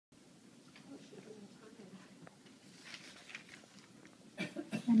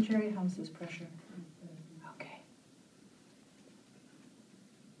And Jerry, how's this pressure? Okay.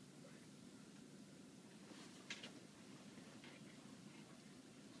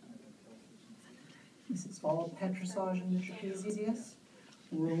 This is all petrissage in the trapezius,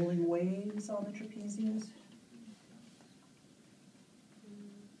 rolling waves on the trapezius,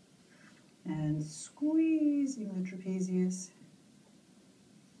 and squeezing the trapezius,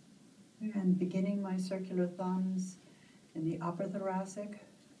 and beginning my circular thumbs in the upper thoracic.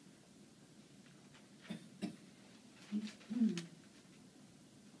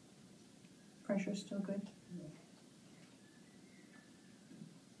 Pressure still good?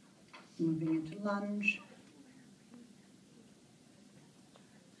 Moving into lunge.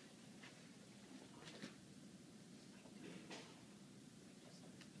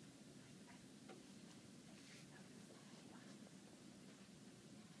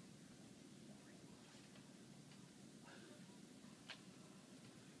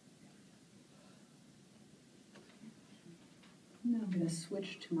 Now I'm going to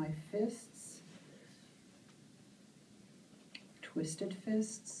switch to my fists, twisted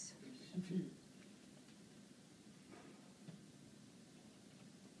fists.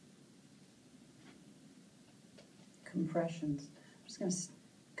 Compressions. I'm just going to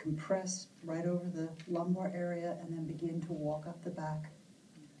compress right over the lumbar area and then begin to walk up the back.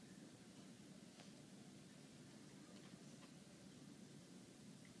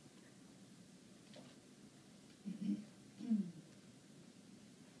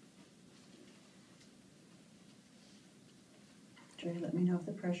 Jerry, let me know if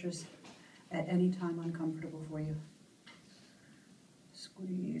the pressure's at any time uncomfortable for you.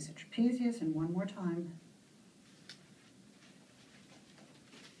 Squeeze the trapezius, and one more time.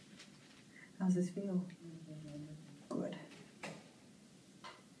 How's this feel? Good.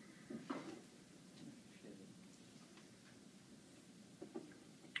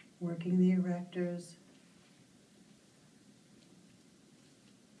 Working the erectors.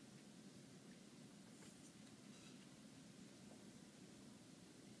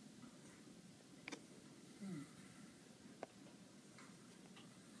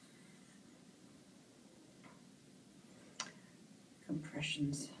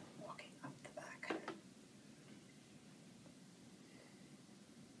 Compressions, walking up the back.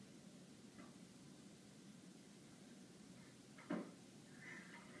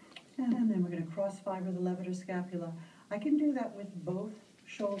 And then we're going to cross fiber the levator scapula. I can do that with both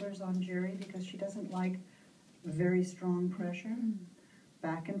shoulders on Jerry because she doesn't like very strong pressure.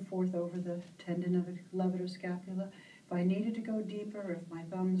 Back and forth over the tendon of the levator scapula. If I needed to go deeper, if my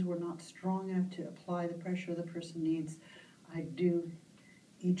thumbs were not strong enough to apply the pressure the person needs, I do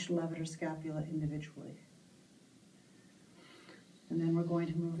each levator scapula individually. And then we're going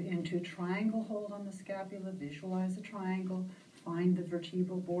to move into triangle hold on the scapula, visualize the triangle, find the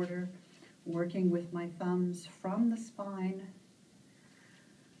vertebral border, working with my thumbs from the spine,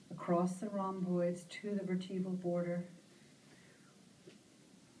 across the rhomboids to the vertebral border.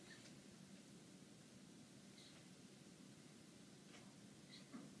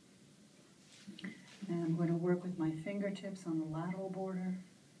 And I'm going to work with my fingertips on the lateral border.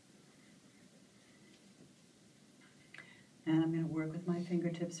 And I'm going to work with my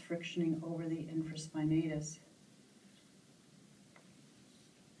fingertips frictioning over the infraspinatus.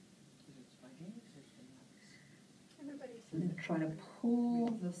 I'm going to try to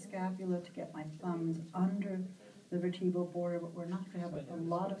pull the scapula to get my thumbs under the vertebral border, but we're not going to have a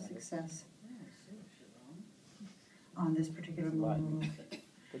lot of success on this particular move.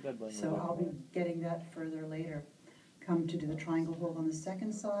 So I'll be getting that further later. Come to do the triangle hold on the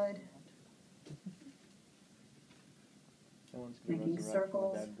second side. Making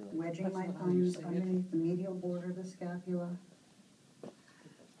circles, wedging my thumbs underneath the medial border of the scapula.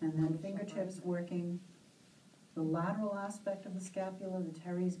 And then fingertips working the lateral aspect of the scapula, the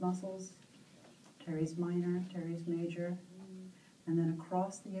teres muscles, teres minor, teres major, and then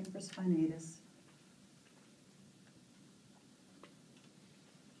across the infraspinatus.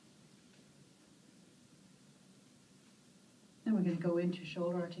 Then we're going to go into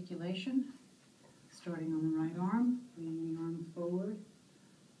shoulder articulation, starting on the right arm, bringing the arm forward,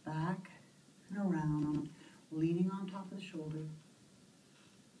 back, and around, leaning on top of the shoulder.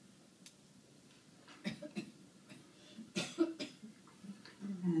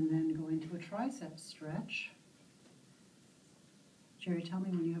 And then go into a tricep stretch. Jerry, tell me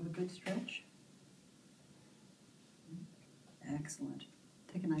when you have a good stretch. Excellent.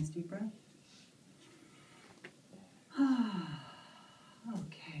 Take a nice deep breath.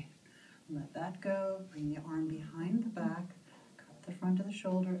 Okay, let that go. Bring the arm behind the back, cup the front of the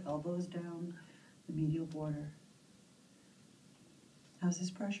shoulder, elbows down, the medial border. How's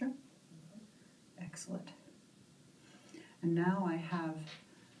this pressure? Excellent. And now I have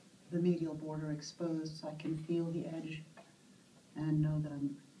the medial border exposed so I can feel the edge and know that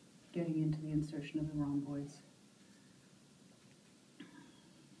I'm getting into the insertion of the rhomboids.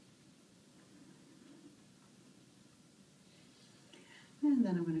 And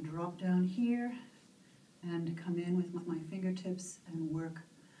then I'm going to drop down here and come in with my fingertips and work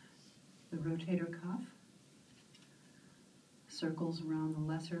the rotator cuff. Circles around the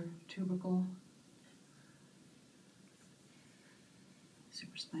lesser tubercle,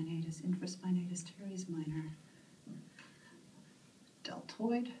 supraspinatus, infraspinatus, teres minor,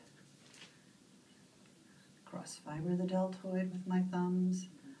 deltoid, cross fiber the deltoid with my thumbs,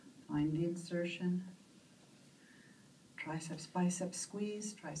 find the insertion, triceps, biceps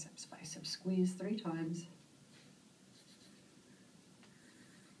squeeze, 3 times.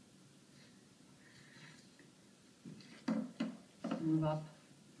 Move up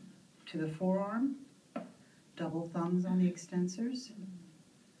to the forearm, double thumbs on the extensors.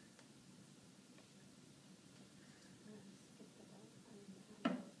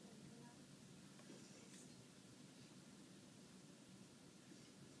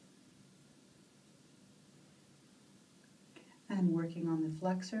 And working on the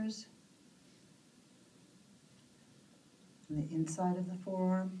flexors, on the inside of the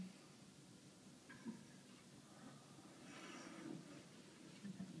forearm.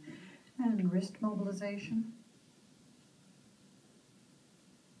 And wrist mobilization.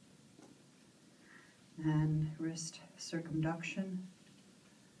 And wrist circumduction.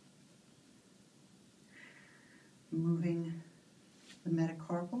 Moving the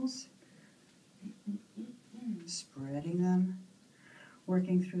metacarpals, spreading them,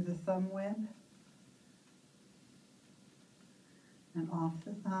 working through the thumb web and off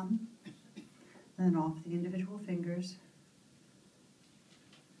the thumb, and then off the individual fingers.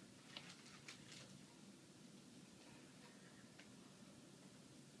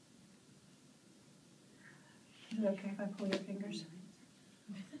 Is it okay if I pull your fingers?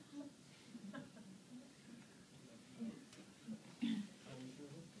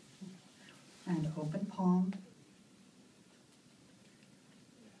 And open palm.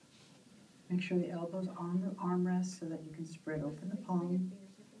 Make sure the elbow's on the armrest so that you can spread open the palm.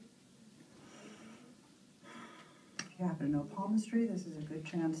 If you happen to know palmistry, this is a good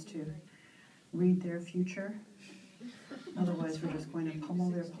chance to read their future. Otherwise, we're just going to pummel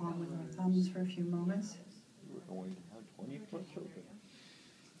their palm with our thumbs for a few moments. We're going to have 20-foot children.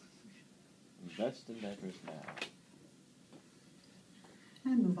 Best endeavors now.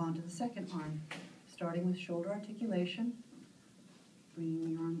 And move on to the second arm, starting with shoulder articulation,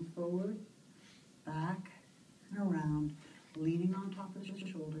 bringing the arm forward, back, and around, leaning on top of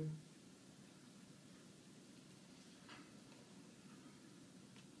the shoulder.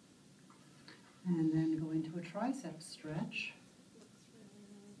 And then go into a tricep stretch.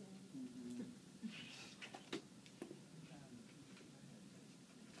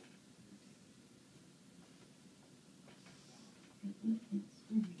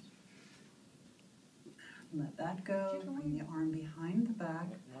 Let that go, bring the arm behind the back,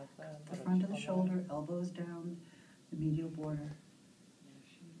 the front of the shoulder, elbows down, the medial border.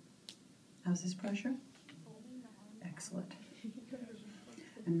 How's this pressure? Excellent.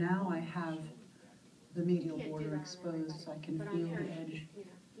 And now I have the medial border exposed so I can feel the edge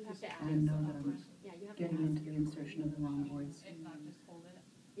and know that I'm getting into the insertion of the rhomboids.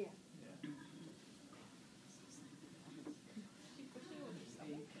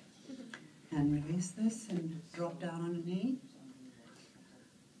 And release this and drop down on a knee.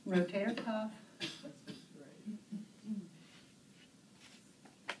 Rotator cuff.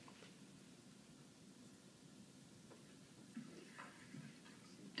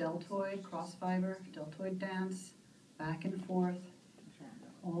 Deltoid, cross fiber, deltoid dance, back and forth,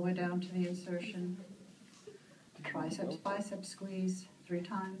 all the way down to the insertion. Triceps, biceps squeeze 3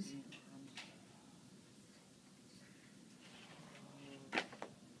 times.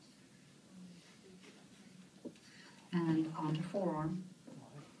 And onto forearm.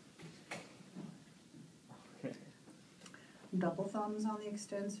 Double thumbs on the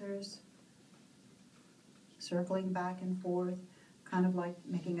extensors, circling back and forth, kind of like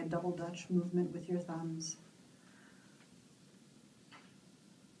making a double Dutch movement with your thumbs.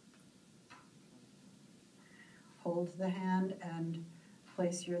 Hold the hand and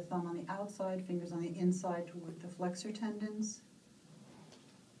place your thumb on the outside, fingers on the inside to work the flexor tendons.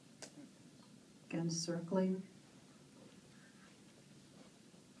 Again, circling.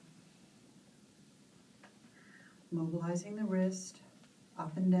 Mobilizing the wrist,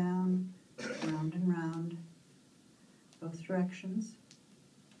 up and down, round and round, both directions.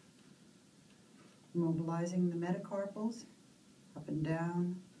 mobilizing the metacarpals, up and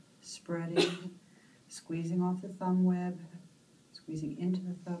down, spreading, squeezing off the thumb web, squeezing into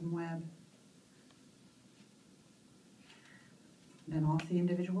the thumb web, then off the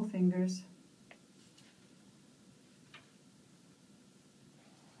individual fingers.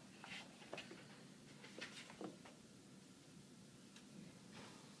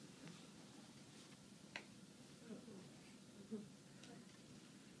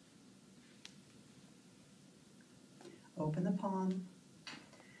 Open the palm,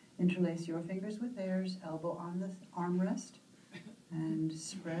 interlace your fingers with theirs, elbow on the armrest, and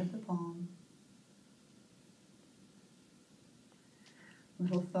spread the palm.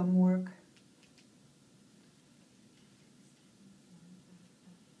 Little thumb work.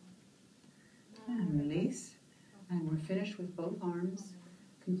 And release. And we're finished with both arms,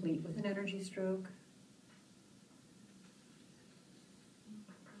 complete with an energy stroke.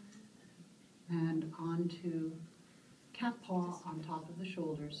 And onto cat paw on top of the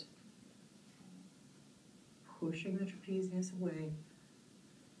shoulders, pushing the trapezius away.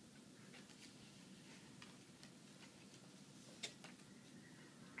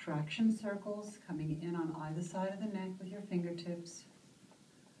 Traction circles coming in on either side of the neck with your fingertips.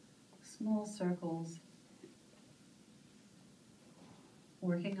 Small circles,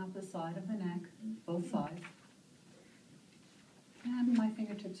 working up the side of the neck, both sides. And my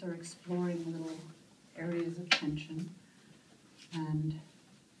fingertips are exploring little areas of tension and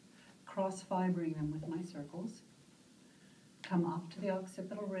cross-fibering them with my circles. Come up to the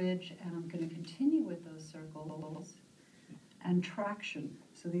occipital ridge, and I'm going to continue with those circles and traction.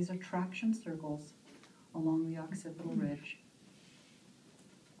 So these are traction circles along the occipital ridge.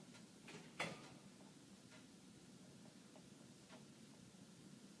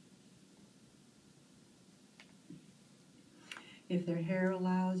 If their hair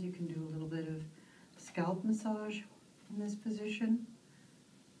allows, you can do a little bit of scalp massage in this position.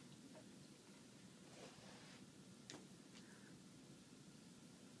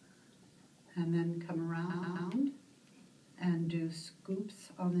 And then come around and do scoops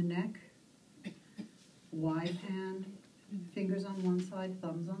on the neck, wide hand, fingers on one side,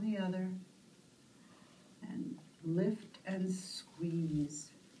 thumbs on the other, and lift and squeeze.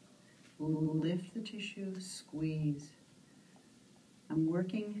 Lift the tissue, squeeze. I'm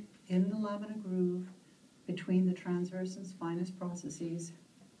working in the lamina groove between the transverse and spinous processes.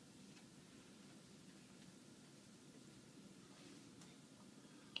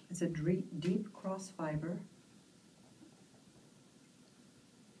 It's a deep cross fiber.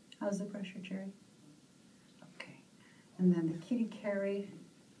 How's the pressure, Jerry? Okay. And then the kitty carry.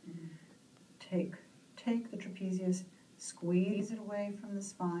 Take the trapezius, squeeze it away from the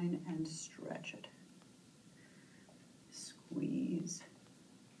spine and stretch it. Squeeze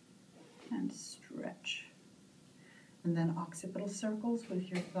and stretch. And then occipital circles with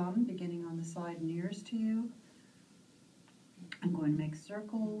your thumb beginning on the side nearest to you. I'm going to make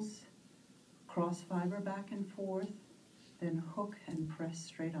circles, cross fiber back and forth, then hook and press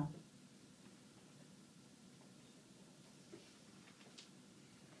straight up.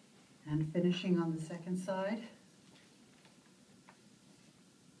 And finishing on the second side.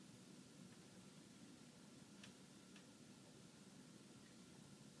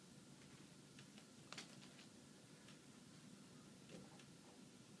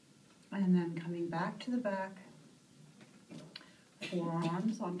 And then coming back to the back,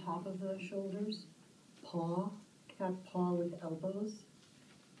 forearms on top of the shoulders, paw, cat paw with elbows,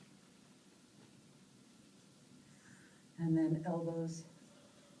 and then elbows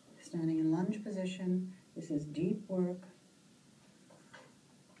standing in lunge position. This is deep work,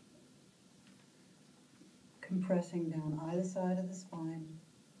 compressing down either side of the spine.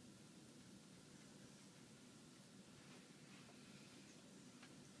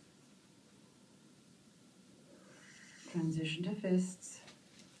 Transition to fists.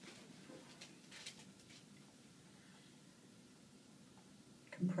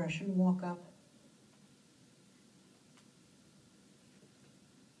 Compression walk up.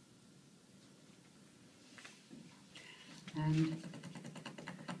 And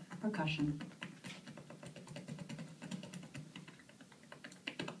percussion.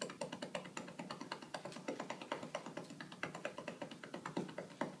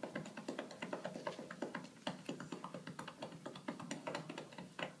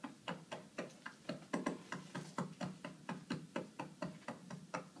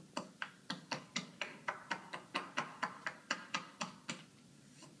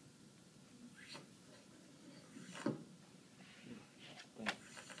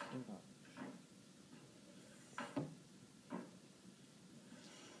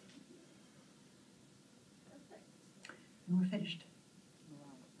 and we're finished.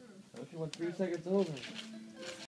 If you want 3 seconds over.